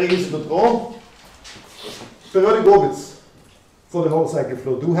very easy to draw. Periodic orbits for the whole cycle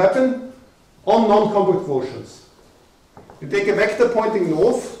flow do happen on non-compact quotients. You take a vector pointing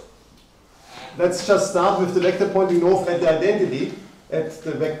north. Let's just start with the vector pointing north at the identity, at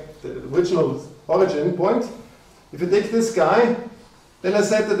the original origin point. If you take this guy, then I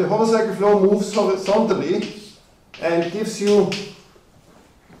said that the whole cycle flow moves horizontally and gives you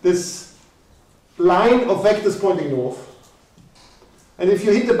this line of vectors pointing north. And if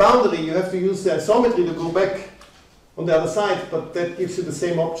you hit the boundary, you have to use the isometry to go back on the other side, but that gives you the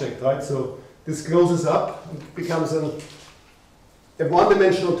same object, right? So this closes up and becomes a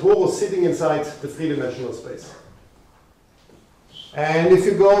one-dimensional torus sitting inside the three-dimensional space. And if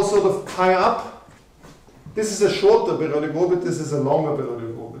you go sort of higher up, this is a shorter periodic orbit, this is a longer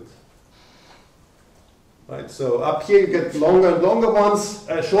periodic orbit. Right, so up here you get longer and longer ones,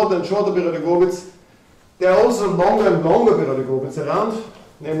 shorter and shorter periodic orbits. There are also longer and longer periodic orbits around,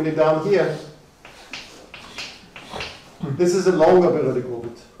 namely down here. This is a longer periodic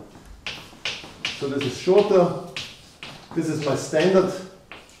orbit. So this is shorter. This is my standard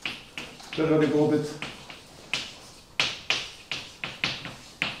periodic orbit.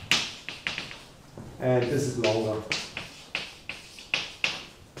 And this is longer.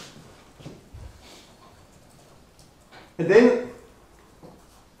 And then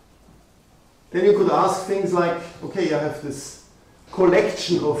you could ask things like, okay, I have this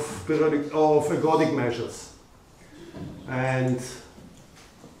collection of ergodic measures. And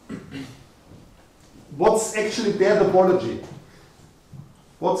what's actually their topology?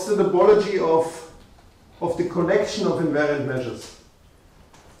 What's the topology of the collection of invariant measures?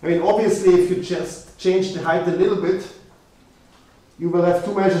 I mean, obviously, if you just change the height a little bit, you will have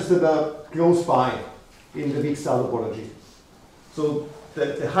two measures that are close by in the weak-star topology. So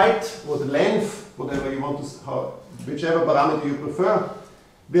the height or the length, whatever you want to, whichever parameter you prefer,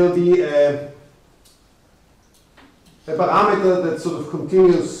 will be a parameter that sort of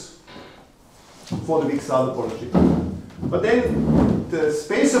continues for the weak-star topology. But then the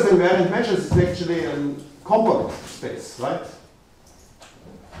space of invariant measures is actually a compact space, right?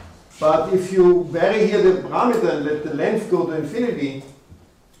 But if you vary here the parameter and let the length go to infinity,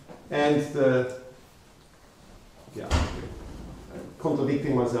 and I'm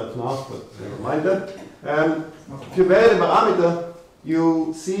contradicting myself now, but never mind that. If you vary the parameter,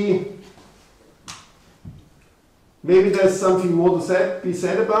 you see maybe there's something more to be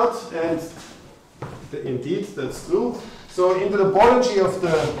said about, and indeed that's true. So in the topology of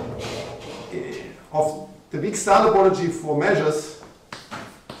the weak-star topology for measures,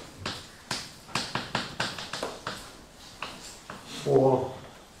 for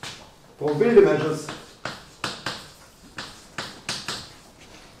probability measures,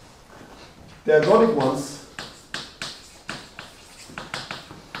 the ergodic ones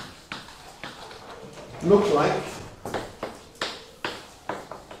look like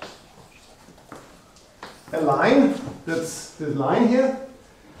a line, that's this line here,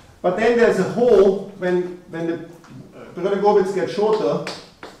 but then there's a hole when the periodic orbits get shorter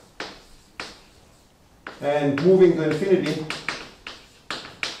and moving to infinity.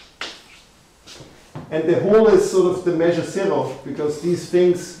 And the hole is sort of the measure zero, because these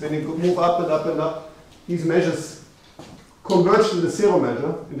things, when you move up and up and up, these measures converge to the zero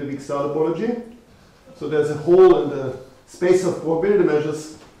measure in the weak-star topology. So there's a hole in the space of probability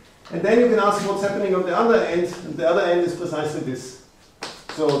measures. And then you can ask what's happening on the other end, and the other end is precisely this.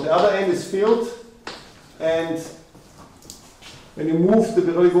 So the other end is filled, and when you move the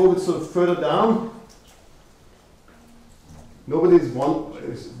periodic orbit sort of further down, nobody is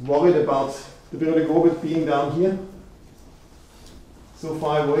worried about the periodic orbit being down here, so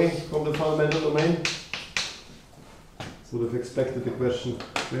far away from the fundamental domain. Would have expected the question,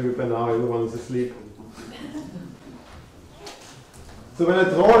 maybe by now everyone is asleep. So when I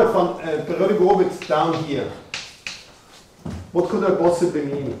draw a periodic orbit down here, what could I possibly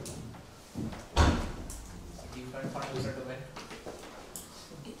mean?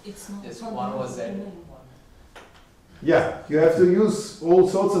 It's not. This one was Z. Yeah, you have to use all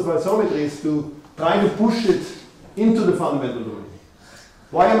sorts of isometries to try to push it into the fundamental domain.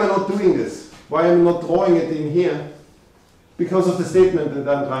 Why am I not doing this? Why am I not drawing it in here? Because of the statement that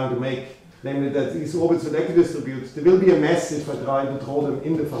I'm trying to make, namely that these orbits will equidistribute. There will be a mess if I try to draw them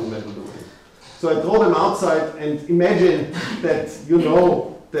in the fundamental domain. So I draw them outside and imagine that you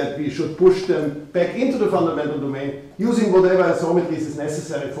know that we should push them back into the fundamental domain using whatever isometries is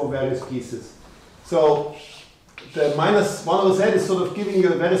necessary for various pieces. So the minus 1 over z is sort of giving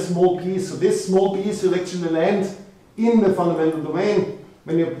you a very small piece. So this small piece will actually land in the fundamental domain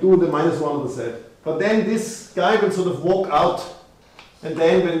when you do the minus 1 over z. But then this guy will sort of walk out And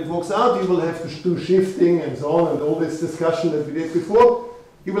then when it works out, you will have to do shifting and so on, and all this discussion that we did before.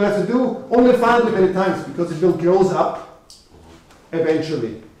 You will have to do only finally many times, because it will close up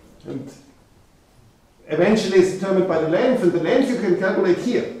eventually. And eventually is determined by the length, and the length you can calculate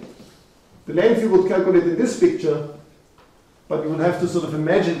here. The length you would calculate in this picture, but you would have to sort of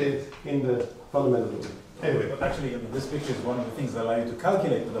imagine it in the fundamental domain. Anyway. But actually, I mean, this picture is one of the things that allow you to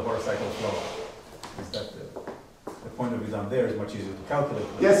calculate the horizontal flow. Is that the point of view down there is much easier to calculate.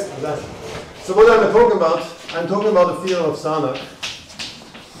 Yes, exactly. So what am I talking about? I'm talking about the theorem of Sarnak.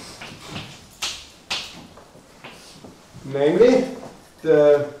 Namely,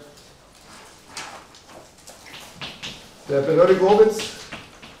 the periodic orbits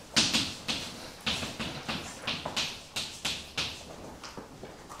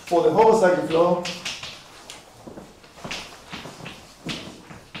for the homocycle flow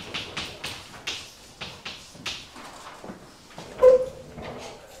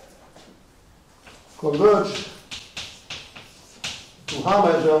converge to H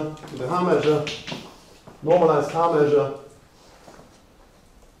measure, to the H measure, normalized H measure,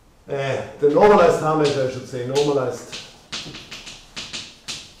 the normalized H measure, I should say, normalized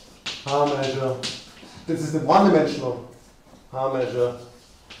H measure. This is the one-dimensional H measure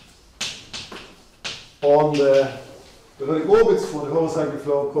on the periodic orbits for the homocycle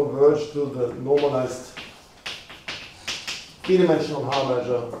flow converge to the normalized three-dimensional H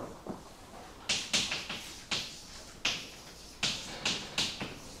measure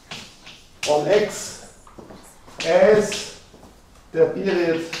on X as the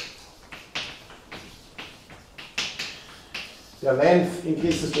period, the length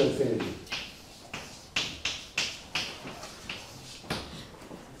increases to infinity.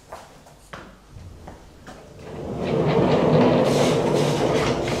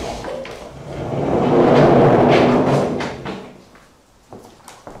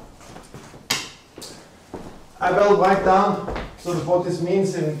 I will write down sort of what this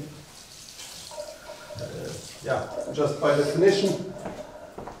means in just by definition.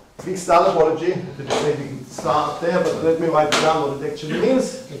 Big star topology, maybe we can start there, but let me write down what it actually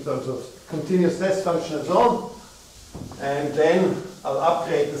means in terms of continuous test function and so on. And then I'll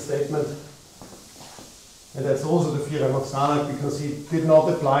upgrade the statement. And that's also the theorem of Sarnak, because he did not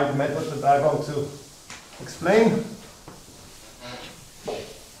apply the method that I want to explain.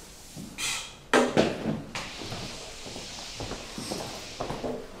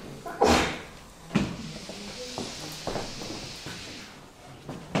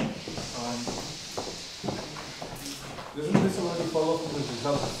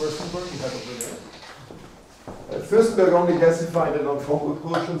 Fürstenberg only classified the non-convex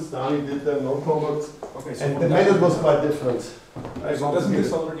quotients, Dani did the non-convex, okay, so and the method was quite different. So doesn't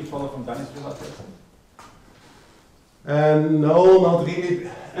this already follow from Dani's result? No, not really.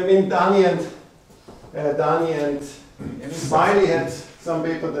 I mean, Dani and Smiley had some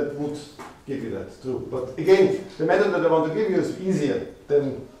paper that would give you that too. But again, the method that I want to give you is easier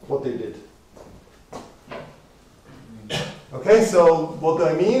than what they did. Okay, so what do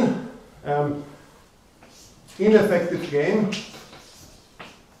I mean? Ineffective game.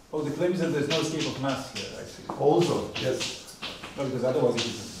 Oh, the claim is that there's no escape of mass here, actually. Also, yes. No, because otherwise it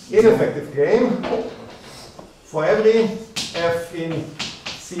is ineffective game for every f in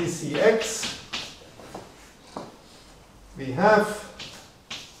CCX. We have,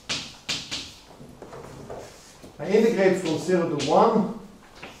 I integrate from 0 to 1.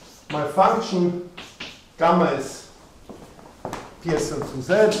 My function gamma is PSL to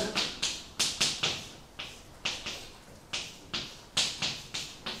Z.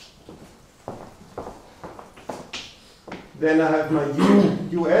 Then I have my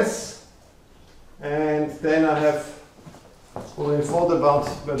US, and then I have, well, I thought about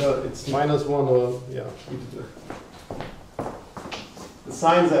whether it's -1 or, yeah, the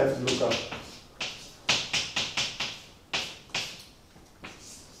signs I have to look up.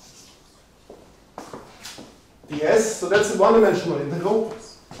 ds, so that's a one-dimensional integral.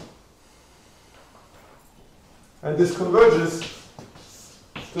 And this converges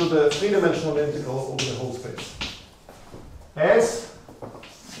to the three-dimensional integral over the whole space. As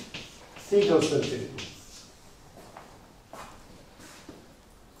t goes to infinity.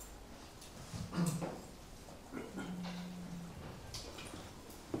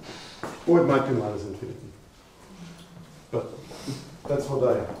 Or it might be minus infinity. But that's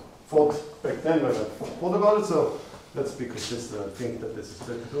what I thought back then when I thought about it, so let's be consistent. I think that this is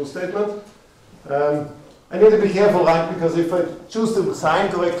the true statement. I need to be careful, right? Because if I choose the sign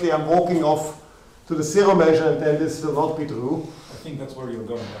correctly, I'm walking off to the zero measure, and then this will not be true. I think that's where you're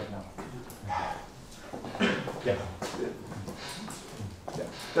going right now. Yeah.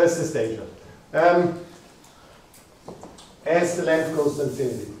 That's this danger. As the length goes to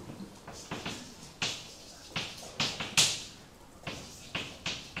infinity.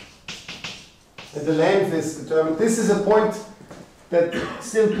 And the length is determined. This is a point that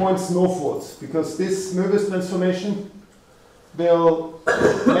still points northwards, because this Möbius transformation will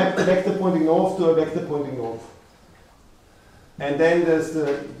map the vector pointing north to a vector pointing north. And then there's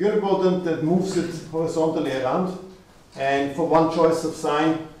the unipotent that moves it horizontally around. And for one choice of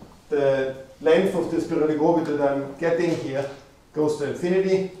sign, the length of this periodic orbit that I'm getting here goes to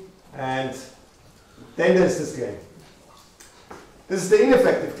infinity. And then there's this game. This is the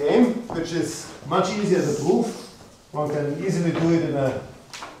ineffective game, which is much easier to prove. One can easily do it in a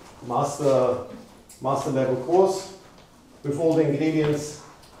master level course with all the ingredients.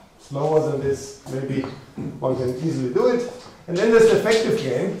 Slower than this, maybe one can easily do it. And then there's the effective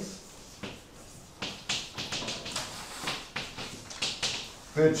game,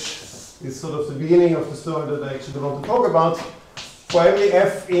 which is sort of the beginning of the story that I actually want to talk about. For every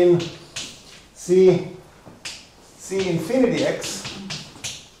f in C infinity x,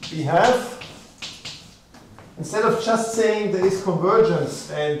 we have, instead of just saying there is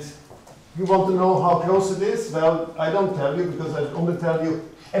convergence and you want to know how close it is, well, I don't tell you, because I only tell you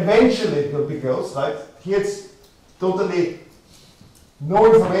eventually it will be close, right? Here it's totally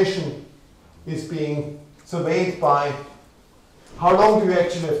no information is being surveyed by how long do you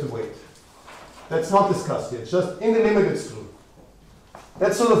actually have to wait. That's not discussed yet, just in the limit it's true.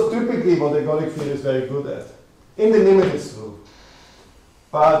 That's sort of typically what ergodic field is very good at. In the limit it's true.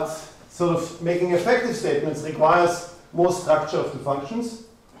 But sort of making effective statements requires more structure of the functions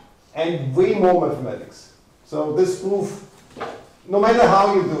and way more mathematics. So this proof, no matter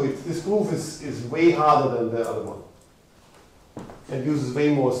how you do it, this proof is way harder than the other one. And uses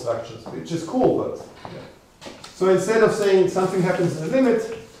way more structures, which is cool, but yeah. So instead of saying something happens in the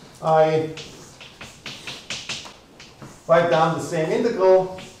limit, I write down the same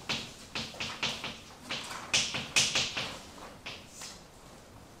integral.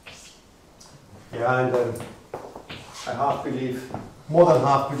 Yeah, and then I half believe, more than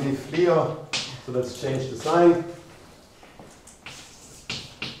half believe Leo, so let's change the sign.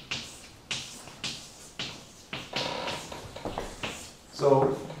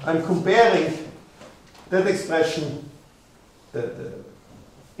 So I'm comparing that expression, the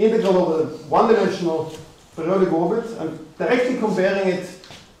integral over the one-dimensional periodic orbit. I'm directly comparing it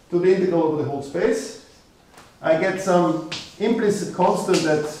to the integral over the whole space. I get some implicit constant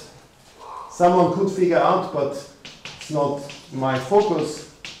that someone could figure out, but it's not my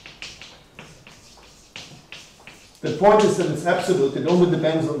focus. The point is that it's absolute. It only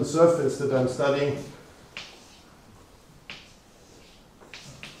depends on the surface that I'm studying.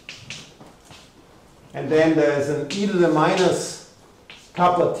 And then there's an e to the minus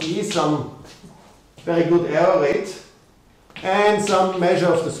kappa t, some very good error rate, and some measure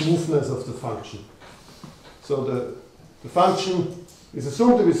of the smoothness of the function. So the function is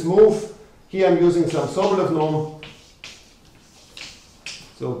assumed to be smooth. Here I'm using some Sobolev norm.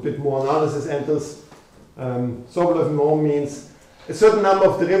 So a bit more analysis enters. Sobolev norm means a certain number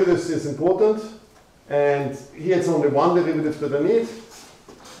of derivatives is important, and here it's only one derivative that I need.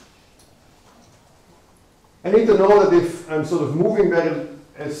 I need to know that if I'm sort of moving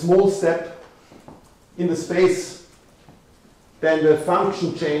a small step in the space, then the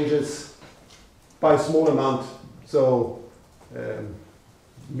function changes by a small amount. So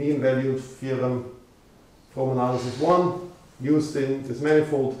mean valued theorem from analysis 1 used in this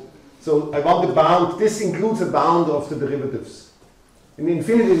manifold. So I want the bound. This includes a bound of the derivatives, an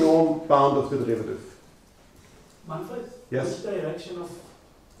infinity norm bound of the derivative. Manfred? Yes? Which direction of,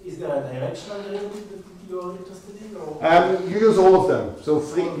 is there a directional derivative that you're interested in? Or? You use all of them. So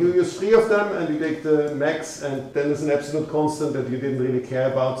you use 3 of them, and you take the max, and then there's an absolute constant that you didn't really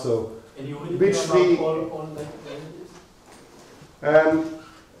care about. So and you really which care about all derivatives?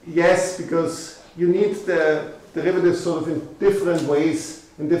 Yes, because you need the derivatives sort of in different ways,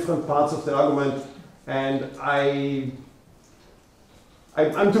 in different parts of the argument, and I'm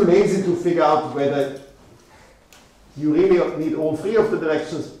too lazy to figure out whether you really need all 3 of the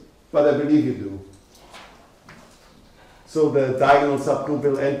directions, but I believe you do. So the diagonal subgroup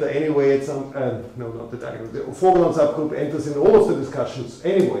will enter anyway at some, no, not the diagonal, the orthogonal subgroup enters in all of the discussions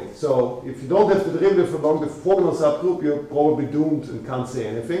anyway. So if you don't have the derivative along the orthogonal subgroup, you're probably doomed and can't say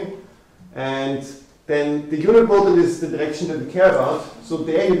anything. And then the unipotent is the direction that we care about, so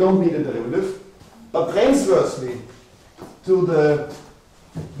there you don't need a derivative. But transversely to the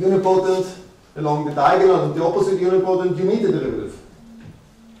unipotent along the diagonal and the opposite unipotent, you need a derivative.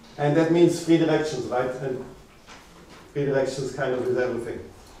 And that means 3 directions, right? And 3 directions kind of is everything.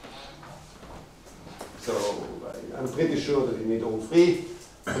 I'm pretty sure that you need all three.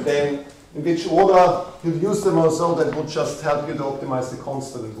 And then in which order you use them also, that would just help you to optimize the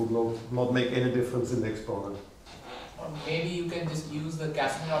constant. It would not make any difference in the exponent. Or maybe you can just use the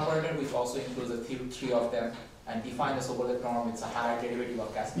Casimir operator, which also includes the three of them, and define the Sobolev norm. It's a higher derivative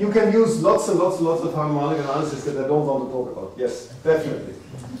of Casimir. You can use lots and lots and lots of harmonic analysis that I don't want to talk about. Yes, definitely.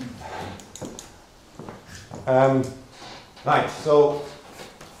 Right, so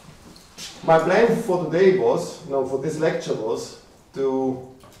my plan for today was, for this lecture was to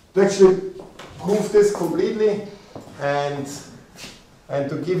actually prove this completely and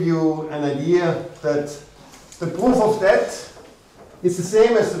to give you an idea that the proof of that is the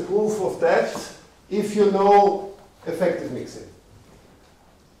same as the proof of that if you know effective mixing.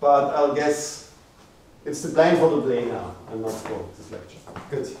 But I'll guess it's the plan for today now and not for this lecture.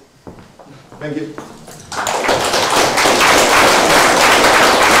 Good. Thank you.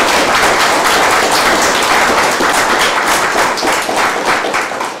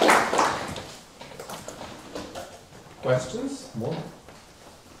 Questions? More?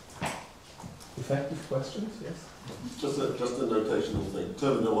 Effective questions? Yes? Just a notational thing,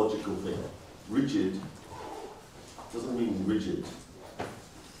 terminological thing. Rigid doesn't mean rigid,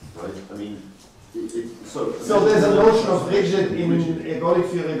 right? I mean, so there's a notion of rigid in ergodic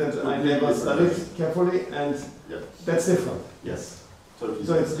theory that I never studied carefully, and that's different. Yes. Totally.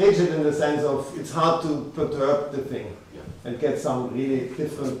 So it's rigid in the sense of it's hard to perturb the thing and get some really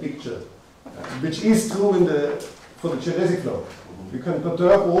different picture, which is true for the geodesic flow. You can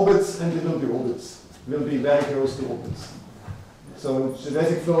perturb orbits and it will be orbits. It will be very close to orbits. So in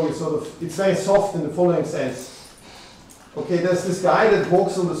geodesic flow it's very soft in the following sense. Okay, there's this guy that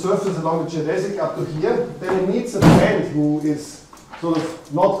walks on the surface along the geodesic up to here, then he meets a friend who is sort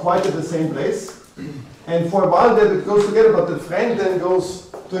of not quite at the same place. And for a while it goes together, but the friend then goes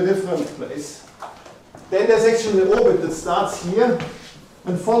to a different place. Then there's actually an orbit that starts here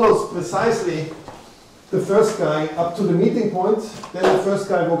and follows precisely the first guy up to the meeting point. Then the first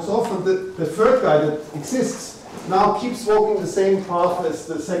guy walks off, and the third guy that exists now keeps walking the same path as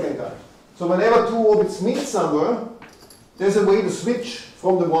the second guy. So whenever two orbits meet somewhere, there's a way to switch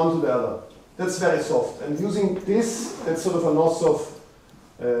from the one to the other. That's very soft. And using this, that's sort of a loss of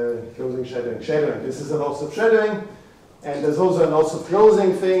closing shadowing. This is a loss of shadowing, and there's also a loss of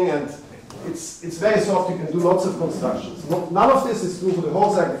closing thing, and it's very soft. You can do lots of constructions. None of this is true for the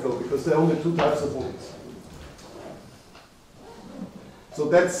whole cycle flow because there are only two types of orbits. So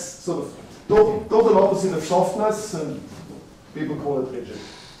that's sort of total opposite of softness, and people call it rigid.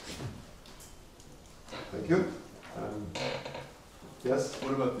 Thank you. Yes?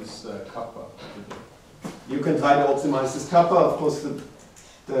 What about this kappa? You can try to optimize this kappa. Of course,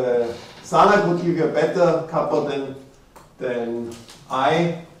 the standard would give you a better kappa than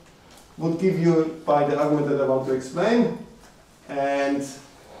I would give you by the argument that I want to explain. And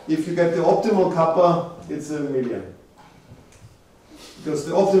if you get the optimal kappa, it's a million. Because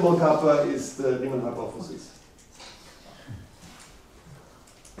the optimal kappa is the Riemann hypothesis.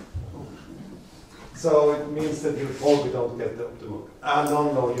 So it means that you probably don't get the optimal.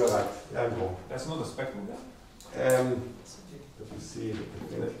 No, you're right. I'm wrong. That's not a spectral gap. Let me see.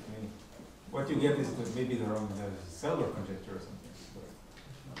 What you get is maybe the wrong cellular conjecture or something.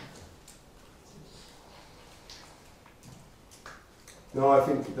 No, I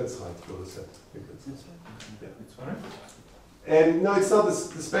think that's right for the set. Yeah, it's fine. And no, it's not the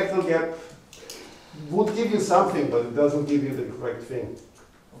spectral gap would give you something, but it doesn't give you the correct thing.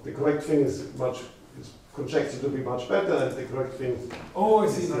 The correct thing is conjectured to be much better, and the correct thing. Oh, I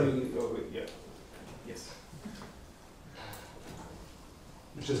see. Yeah. Yes.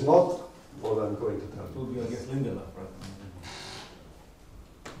 Which is not what I'm going to tell It you. will be, I guess, Lindelöf, right?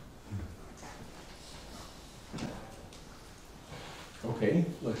 Okay,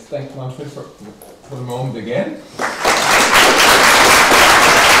 let's thank Manfred for the moment again.